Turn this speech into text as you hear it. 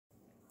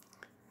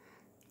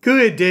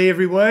Good day,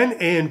 everyone,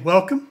 and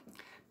welcome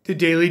to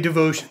Daily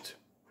Devotions.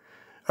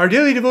 Our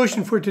daily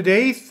devotion for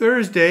today,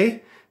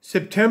 Thursday,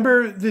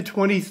 September the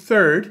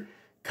 23rd,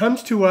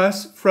 comes to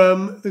us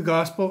from the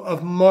Gospel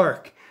of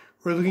Mark.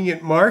 We're looking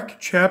at Mark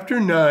chapter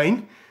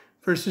 9,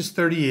 verses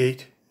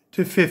 38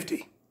 to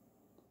 50.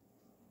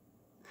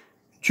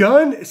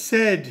 John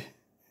said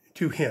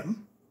to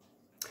him,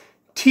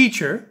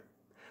 "Teacher,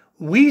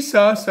 we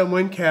saw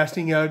someone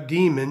casting out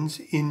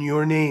demons in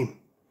your name.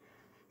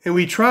 And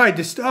we tried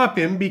to stop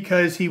him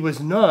because he was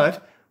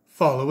not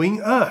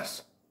following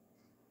us."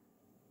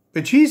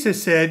 But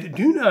Jesus said,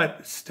 "Do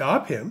not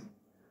stop him.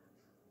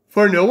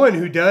 For no one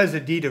who does a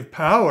deed of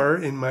power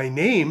in my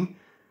name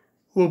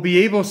will be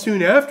able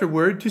soon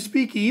afterward to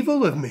speak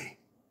evil of me.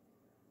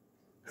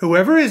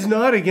 Whoever is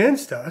not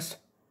against us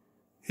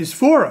is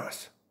for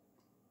us.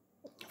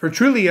 For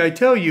truly I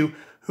tell you,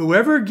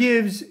 whoever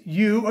gives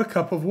you a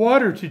cup of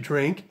water to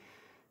drink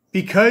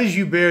because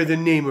you bear the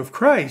name of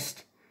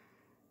Christ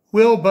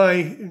will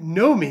by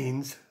no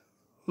means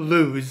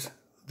lose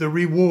the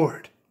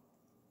reward.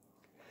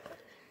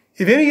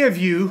 If any of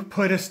you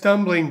put a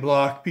stumbling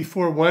block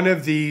before one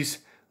of these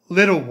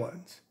little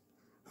ones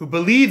who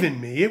believe in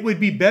me, it would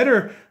be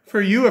better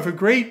for you if a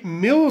great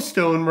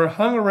millstone were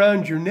hung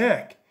around your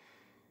neck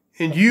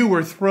and you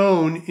were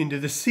thrown into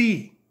the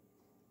sea.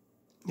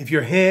 If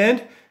your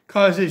hand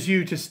causes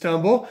you to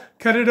stumble,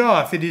 cut it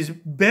off. It is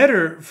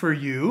better for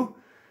you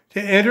to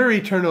enter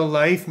eternal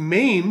life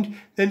maimed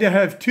than to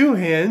have two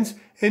hands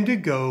and to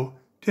go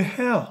to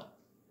hell,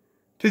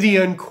 to the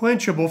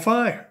unquenchable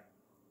fire.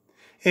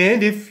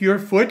 And if your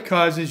foot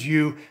causes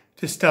you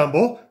to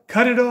stumble,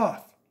 cut it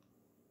off.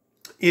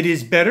 It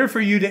is better for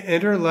you to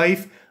enter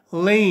life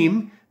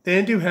lame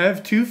than to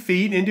have 2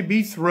 feet and to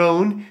be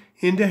thrown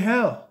into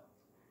hell.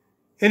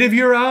 And if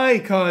your eye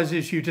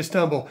causes you to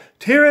stumble,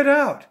 tear it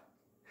out.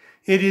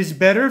 It is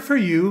better for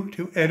you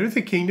to enter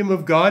the kingdom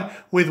of God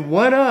with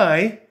one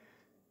eye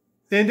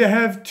than to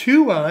have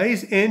 2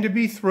 eyes and to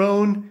be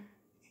thrown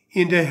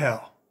into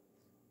hell,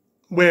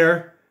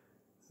 where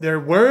their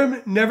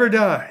worm never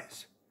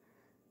dies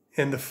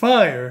and the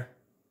fire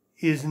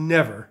is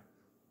never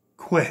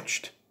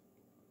quenched.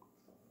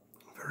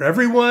 For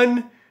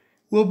everyone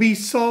will be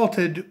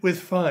salted with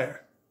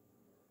fire.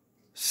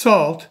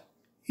 Salt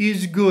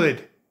is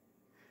good,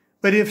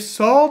 but if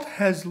salt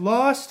has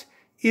lost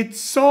its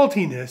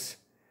saltiness,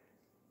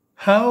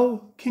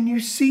 how can you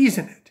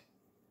season it?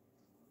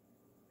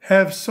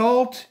 Have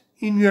salt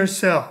in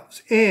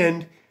yourselves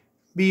and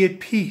be at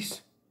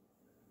peace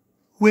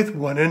with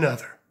one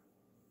another."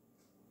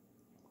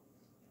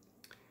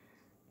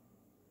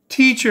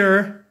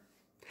 "Teacher,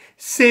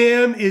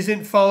 Sam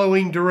isn't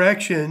following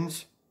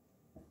directions.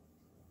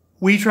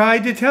 We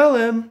tried to tell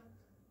him,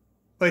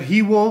 but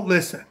he won't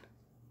listen."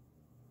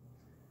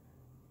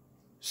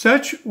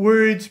 Such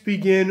words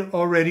begin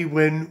already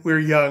when we're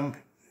young,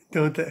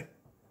 don't they?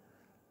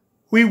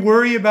 We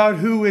worry about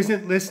who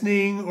isn't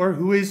listening or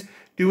who is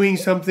doing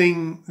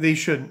something they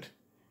shouldn't.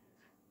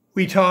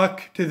 We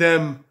talk to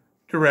them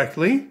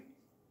directly,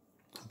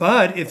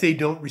 but if they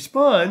don't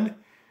respond,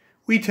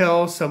 we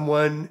tell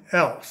someone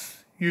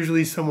else,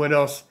 usually someone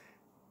else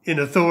in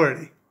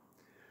authority.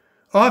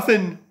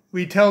 Often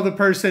we tell the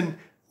person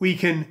who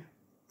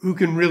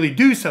can really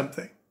do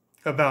something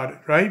about it,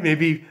 right?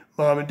 Maybe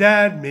mom and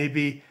dad,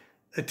 maybe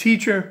a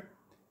teacher.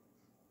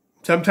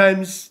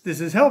 Sometimes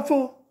this is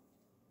helpful,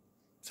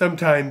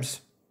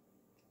 sometimes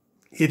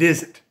it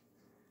isn't.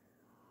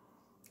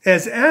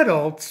 As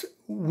adults,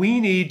 we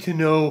need to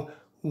know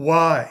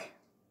why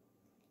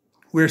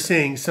we're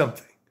saying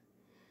something.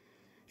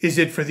 Is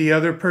it for the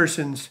other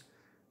person's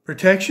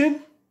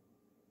protection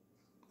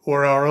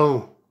or our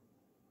own?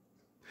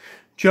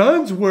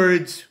 John's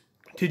words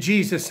to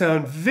Jesus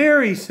sound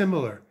very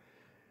similar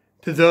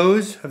to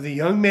those of the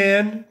young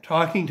man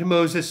talking to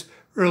Moses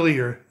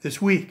earlier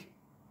this week.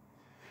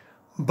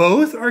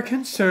 Both are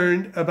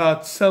concerned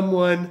about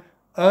someone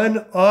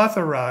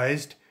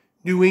unauthorized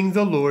doing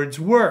the Lord's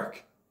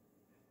work.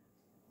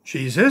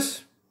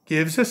 Jesus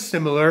gives a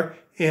similar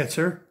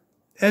answer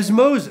as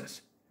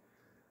Moses.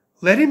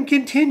 "Let him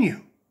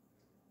continue,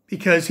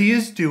 because he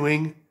is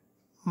doing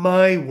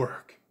my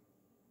work."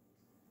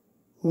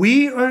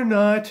 We are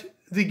not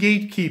the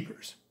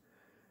gatekeepers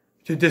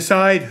to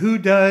decide who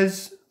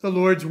does the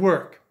Lord's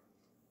work.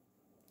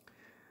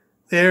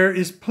 There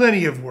is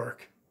plenty of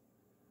work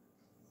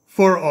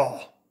for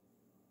all.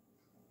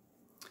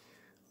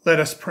 Let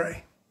us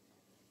pray.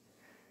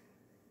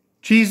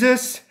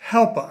 Jesus,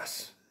 help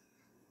us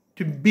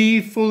to be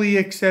fully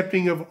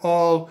accepting of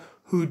all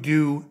who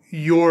do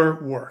your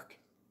work,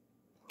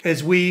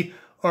 as we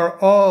are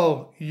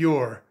all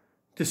your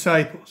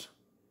disciples.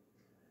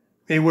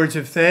 May words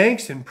of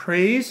thanks and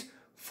praise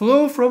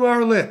flow from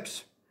our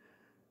lips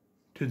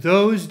to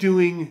those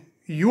doing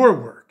your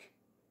work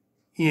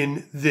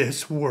in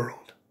this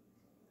world.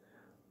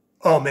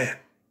 Amen.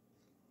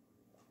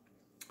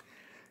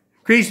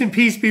 Grace and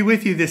peace be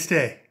with you this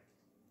day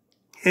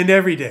and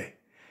every day.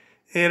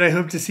 And I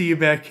hope to see you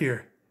back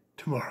here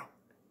tomorrow.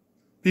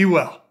 Be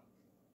well.